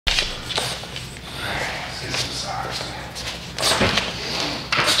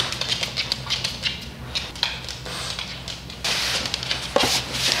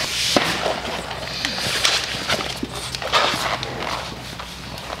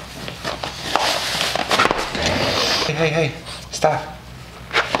hey, stop.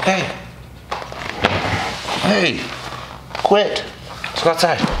 Hey. Hey, quit. Let's go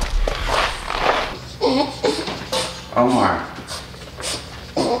outside. Omar.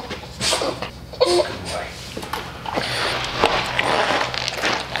 Good boy.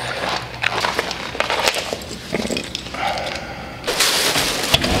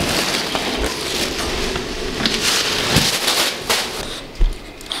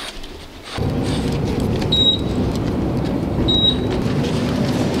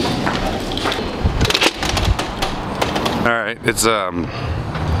 Alright, it's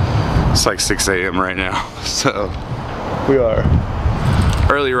like 6 a.m. right now, so we are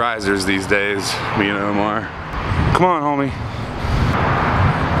early risers these days, me and Omar. Come on, homie.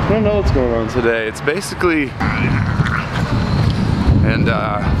 I don't know what's going on today. It's basically, and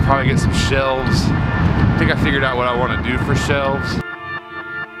probably get some shelves. I think I figured out what I want to do for shelves.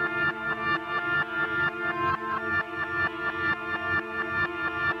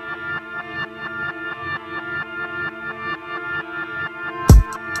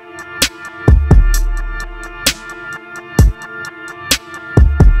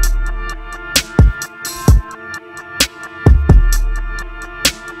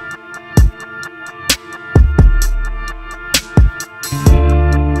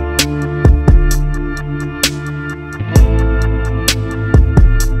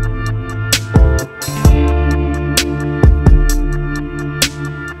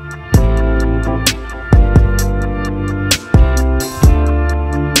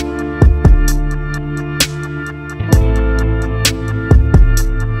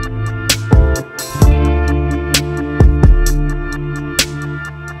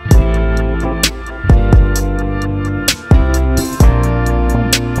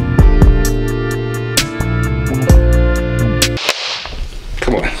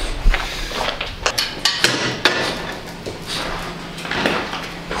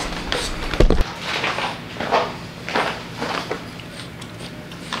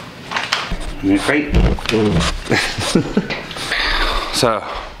 Great. So,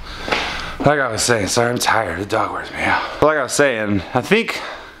 like I was saying, sorry I'm tired, the dog wears me out. Like I was saying, I think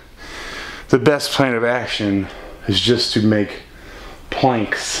the best plan of action is just to make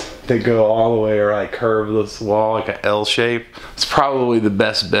planks that go all the way or like curve this wall like an L shape. It's probably the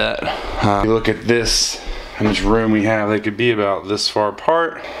best bet. You look at this, how much room we have, they could be about this far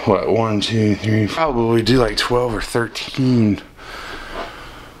apart. What, 1, 2, 3, probably do like 12 or 13.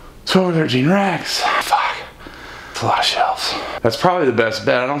 12 or 13 racks. Fuck. That's a lot of shelves. That's probably the best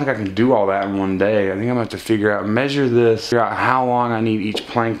bet. I don't think I can do all that in one day. I think I'm gonna have to figure out, measure this, figure out how long I need each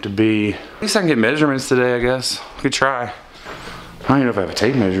plank to be. At least I can get measurements today, I guess. We could try. I don't even know if I have a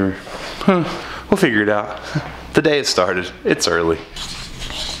tape measure. Huh. We'll figure it out. The day has started. It's early.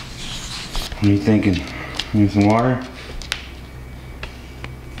 What are you thinking? Need some water?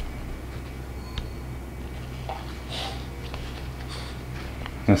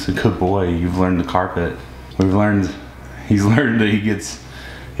 That's a good boy. You've learned the carpet. He's learned that he gets,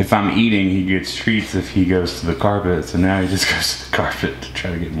 if I'm eating, he gets treats if he goes to the carpet. So now he just goes to the carpet to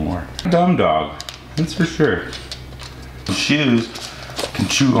try to get more. Dumb dog, that's for sure. Shoes can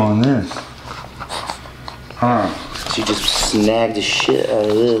chew on this. Huh. She just snagged the shit out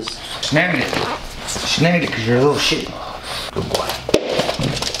of this. Snagged it. Snagged it because you're a little shit. Good boy.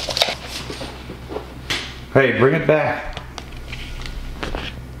 Hey, bring it back.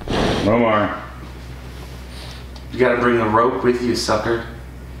 Omar, you gotta bring the rope with you, sucker.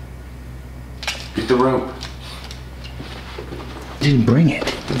 Get the rope. Didn't bring it.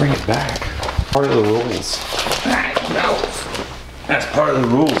 Bring it back. Part of the rules. No. That's part of the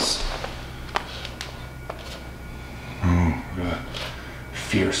rules. Oh, God.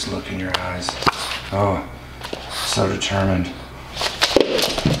 Fierce look in your eyes. Oh, so determined.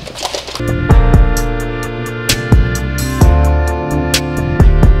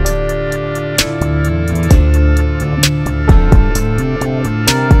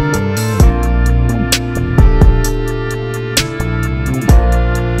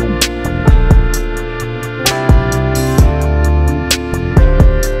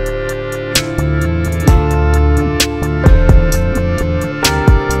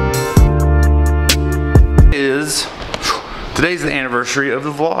 Today's the anniversary of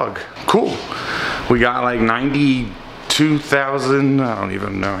the vlog. Cool. We got like 92,000, I don't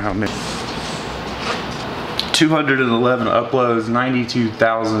even know how many. 211 uploads,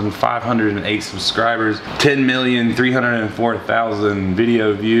 92,508 subscribers, 10,304,000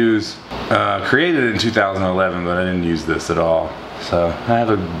 video views. Created in 2011, but I didn't use this at all. So I have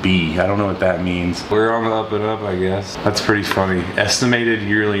a B. I don't know what that means. We're on the up and up, I guess. That's pretty funny. Estimated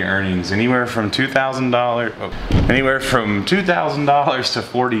yearly earnings anywhere from $2,000. Anywhere from $2,000 to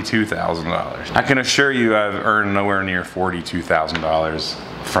 $42,000. I can assure you I've earned nowhere near $42,000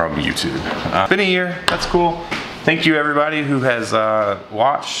 from YouTube. Been a year. That's cool. Thank you everybody who has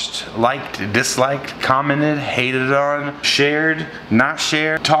watched, liked, disliked, commented, hated on, shared, not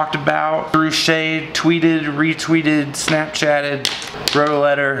shared, talked about, threw shade, tweeted, retweeted, Snapchatted, wrote a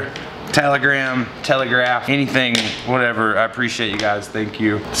letter, Telegram, Telegraph, anything, whatever. I appreciate you guys. Thank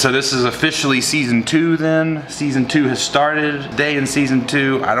you. So this is officially season 2 then. Season 2 has started. Day in season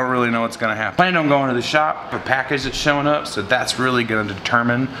 2. I don't really know what's gonna happen. Planning on going to the shop, a package that's showing up, so that's really gonna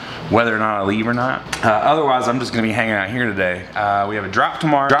determine whether or not I leave or not. Otherwise, I'm just gonna be hanging out here today. We have a drop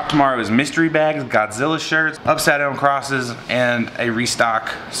tomorrow. Drop tomorrow is mystery bags, Godzilla shirts, upside down crosses, and a restock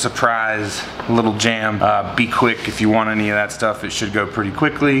surprise little jam. Be quick if you want any of that stuff. It should go pretty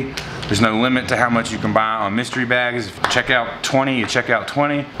quickly. There's no limit to how much you can buy on mystery bags. If you check out 20, you check out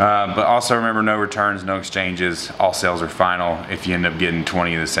 20. But also remember, no returns, no exchanges. All sales are final. If you end up getting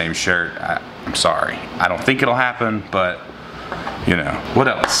 20 of the same shirt, I'm sorry. I don't think it'll happen, but you know. What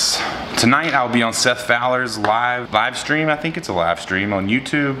else? Tonight I'll be on Seth Fowler's live stream. I think it's a live stream on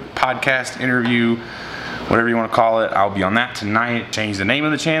YouTube, podcast, interview, whatever you want to call it. I'll be on that tonight. Change the name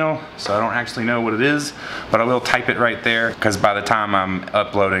of the channel, so I don't actually know what it is, but I will type it right there, because by the time I'm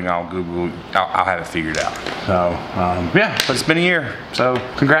uploading, I'll have it figured out. So yeah, but it's been a year, so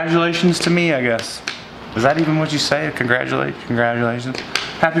congratulations to me, I guess. Is that even what you say? Congratulations.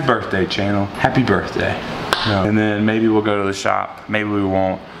 Happy birthday, channel. Happy birthday. Yeah. And then maybe we'll go to the shop. Maybe we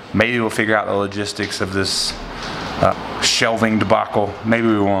won't. Maybe we'll figure out the logistics of this shelving debacle. Maybe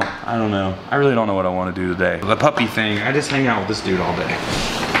we won't. I don't know. I really don't know what I want to do today. The puppy thing, I just hang out with this dude all day.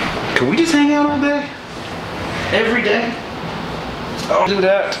 Can we just hang out all day? Every day? I'll do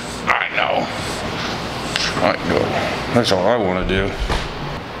that. I know. I know. That's all I want to do.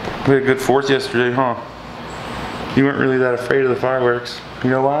 We had a good 4th yesterday, huh? You weren't really that afraid of the fireworks. You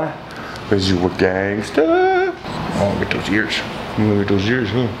know why? Because you were gangsta. Oh, look at those ears. Look at those ears,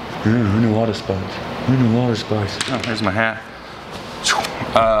 huh? Yeah, I know a lot of spots. Oh, there's my hat.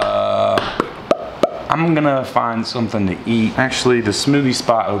 I'm gonna find something to eat. Actually, the smoothie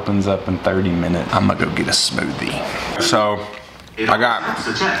spot opens up in 30 minutes. I'm gonna go get a smoothie. So, I got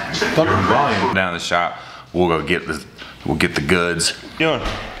fucking volume down the shop. We'll go get the goods. Doing.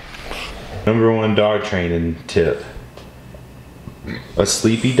 #1 dog training tip. A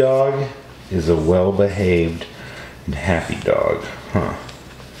sleepy dog is a well-behaved and happy dog. Huh.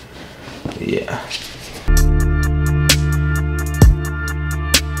 Yeah.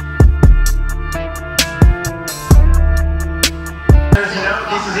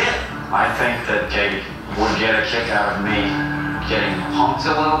 This is it. I think that Katie would get a kick out of me getting punked a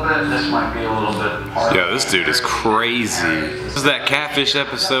little bit. This might be a little bit hard. Yo, this dude is crazy. This is that Catfish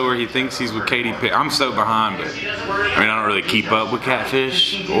episode where he thinks he's with Katy Perry. I'm so behind it. I mean, I don't really keep up with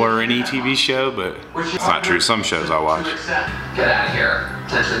Catfish or any TV show, but it's not true. Some shows I watch. Get out of here.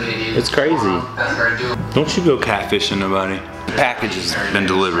 It's crazy. Don't you go catfishing nobody. The package has been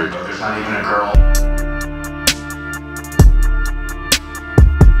delivered. There's not even a girl.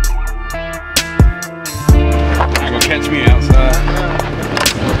 You're gonna catch me outside.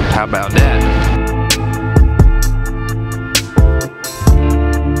 How about that?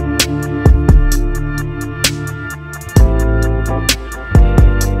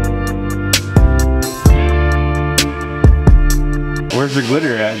 Where's the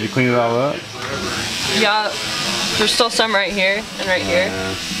glitter at? Did you clean it all up? Yeah, there's still some right here and right here.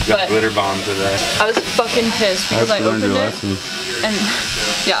 Got glitter bomb today. I was fucking pissed because I opened it and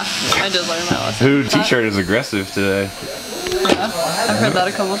yeah, I did learn my lesson. Ooh, t-shirt is aggressive today. Yeah, I've heard that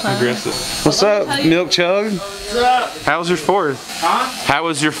a couple times. Aggressive. What's up, Milk Chug? What's up? How was your 4th? Huh? How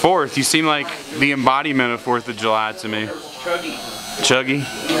was your 4th? You seem like the embodiment of 4th of July to me. Chuggy. Chuggy?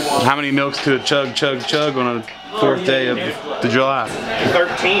 How many milks could a chug on a 4th day of the July?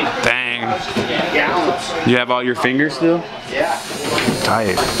 13. Dang. Gallons. You have all your fingers still? Yeah.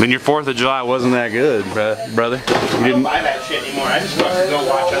 Tight. Then your 4th of July wasn't that good, brother. You I don't buy that shit anymore. I just want to go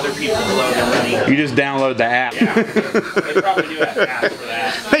watch other people load their money. You just download the app. Yeah. They probably do have apps for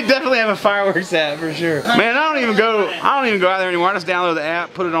that. They definitely have a fireworks app for sure. Man, I don't even go out there anymore. I just download the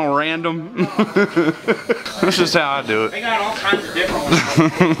app, put it on random. That's just how I do it. They got all kinds of different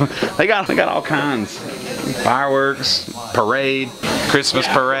ones. they got all kinds. Fireworks, parade, Christmas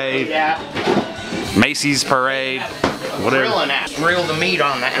parade, Macy's parade, whatever. Grilling app. Grill the meat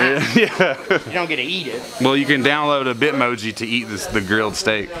on that app. Yeah. You don't get to eat it. Well, you can download a Bitmoji to eat the grilled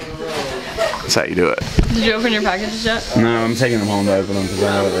steak. That's how you do it. Did you open your packages yet? No, I'm taking them home to open them because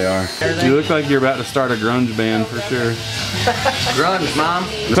I know what they are. You look like you're about to start a grunge band for sure. Grunge, mom.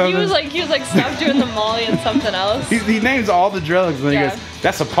 He was like, stop doing the Molly and something else. He names all the drugs and then Yeah. he goes,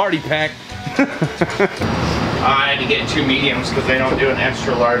 that's a party pack. I had to get 2 mediums because they don't do an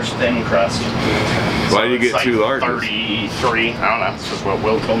extra large thin crust. Why do you get it's 2 large? 33. I don't know. That's just what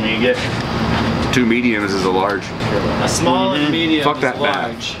Will told me to get. 2 mediums is a large. A small and medium Fuck is that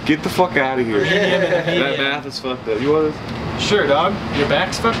large. math. Get the fuck out of here. That math is fucked up. You want this? Sure, dog. Your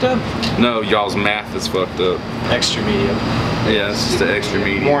back's fucked up? No, y'all's math is fucked up. Extra medium. Yeah, it's just the extra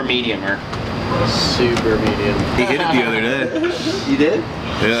medium. More mediumer. Super medium. He hit it the other day. You did?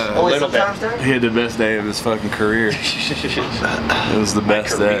 Yeah. Only little bit. sometimes, Dad? He had the best day of his fucking career. It was the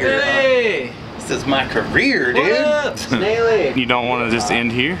best day. Hey! This is my career, dude. What up, Snaily? You don't want to just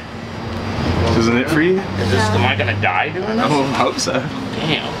end here? Isn't it for you? Am I gonna die doing this? I hope so.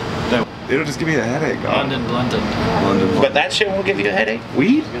 Damn. It'll just give me a headache. dog. London blunted. But that shit won't give you a headache?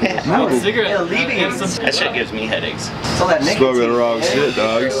 Weed? Yeah. No. Cigarette. Yeah, leaving. That shit gives me headaches. So that nicotine. Smoking the wrong shit,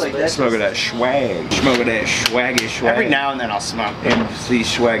 dog. Like that. Smoking that swag. Smoking that swaggy swag. Every now and then I'll smoke. MC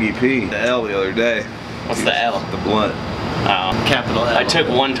Swaggy P. The L the other day. What's the L? The blunt. Capital L. I took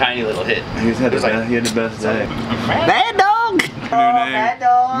one tiny little hit. He had, It was like- he had the best day. Bad dog. New name. Mad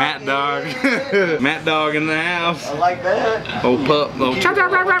Dog. Matt Dog. Yeah. Matt Dog in the house. I like that. Old pup. What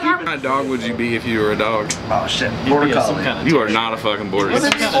kind of dog would you be if you were a dog? Oh shit. You'd Border be some collie. kind of You are not a fucking border You're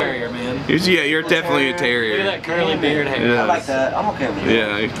some collie. kind of terrier, man. Yeah, you're definitely a Look at terrier. that curly beard hair. Yeah. I like that. I'm okay with you.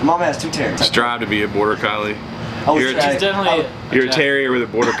 Yeah. Mom has 2 terriers. Strive to be a border collie. I was You're- trying- She's definitely You're a terrier with a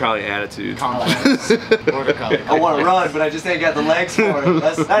border collie attitude. complex. Border collie. I want to run, but I just ain't got the legs for it.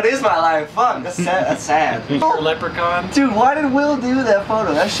 That is my life. Fuck. That's sad. That's sad. Or leprechaun. Dude, why did Will do that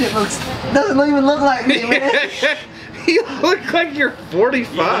photo? That shit doesn't even look like me, man. You look like you're You look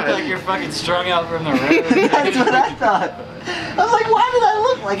 45. like you're fucking strung out from the road. That's what I thought. I was like, why did I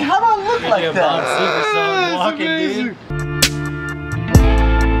look like? How do I look like You're a Bob that? Seger song That's walking, amazing. dude.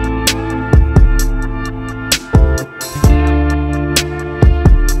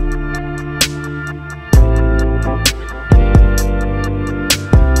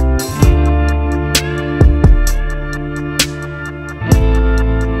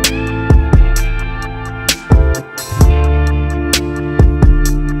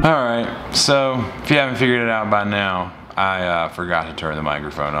 Alright, so if you haven't figured it out by now, I forgot to turn the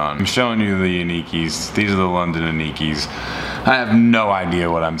microphone on. I'm showing you the INIKIs. These are the London INIKIs. I have no idea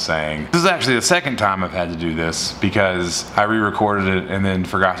what I'm saying. This is actually the second time I've had to do this because I re-recorded it and then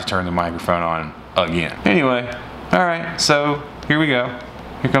forgot to turn the microphone on again. Anyway, alright, so here we go.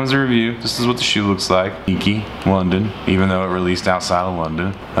 Here comes the review. This is what the shoe looks like. INIKI, London, even though it released outside of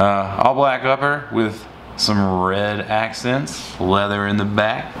London. All black upper with some red accents. Leather in the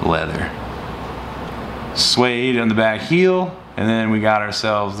back. Leather. Suede on the back heel. And then we got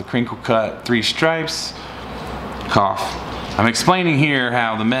ourselves the crinkle cut 3 stripes. Cough. I'm explaining here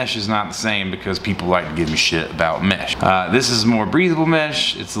how the mesh is not the same because people like to give me shit about mesh. This is more breathable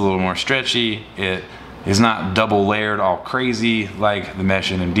mesh. It's a little more stretchy. It is not double layered all crazy like the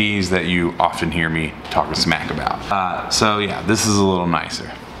mesh NMDs that you often hear me talking smack about. So yeah, this is a little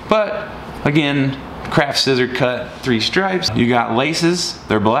nicer. But again, craft scissor cut 3 stripes. You got laces,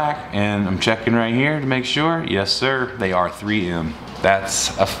 they're black, and I'm checking right here to make sure. Yes sir, they are 3M. That's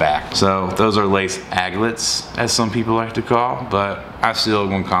a fact. So those are lace aglets, as some people like to call, but I still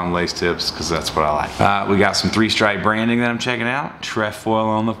gonna call them lace tips because that's what I like. We got some 3-stripe branding that I'm checking out. Trefoil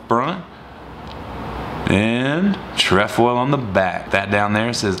on the front and trefoil on the back. That down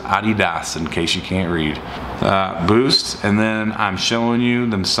there says Adidas in case you can't read. Boost, and then I'm showing you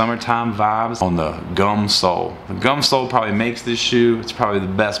them summertime vibes on the gum sole. The gum sole probably makes this shoe. It's probably the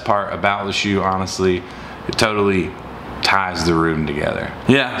best part about the shoe, honestly. It totally ties the room together.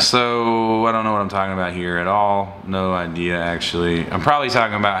 Yeah, so I don't know what I'm talking about here at all. No idea, actually. I'm probably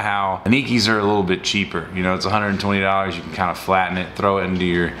talking about how INIKIs are a little bit cheaper. You know, it's $120. You can kind of flatten it, throw it into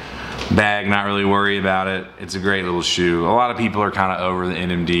your bag, not really worry about it. It's a great little shoe. A lot of people are kind of over the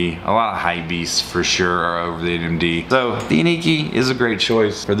NMD. A lot of hype beasts for sure are over the NMD. So the INIKI is a great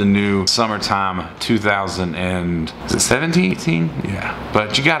choice for the new summertime 2017, 18? Yeah,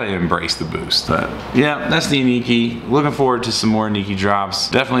 but you gotta embrace the boost. But yeah, that's the INIKI. Looking forward to some more INIKI drops.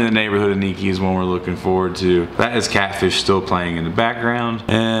 Definitely the neighborhood INIKI is one we're looking forward to. That is Catfish still playing in the background.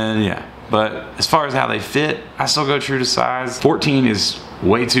 And yeah, but as far as how they fit, I still go true to size. 14 is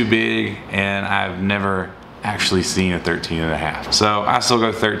way too big, and I've never actually seen a 13.5. So I still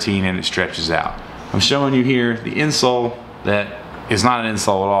go 13 and it stretches out. I'm showing you here the insole that is not an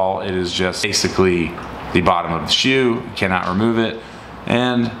insole at all. It is just basically the bottom of the shoe. You cannot remove it.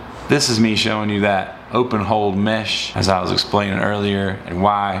 And this is me showing you that open hold mesh as I was explaining earlier and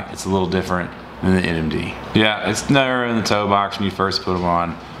why it's a little different than the NMD. Yeah, it's never in the toe box when you first put them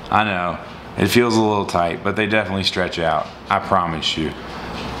on. I know, it feels a little tight, but they definitely stretch out, I promise you.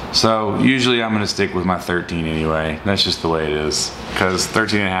 So usually I'm gonna stick with my 13 anyway. That's just the way it is. Because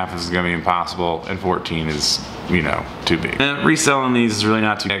 13.5 is gonna be impossible and 14 is, you know, too big. And reselling these is really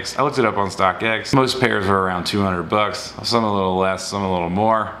not too big. I looked it up on StockX. Most pairs were around 200 bucks. Some a little less, some a little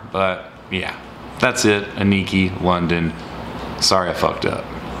more, but yeah. That's it, INIKI, London. Sorry I fucked up.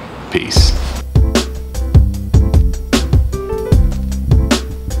 Peace.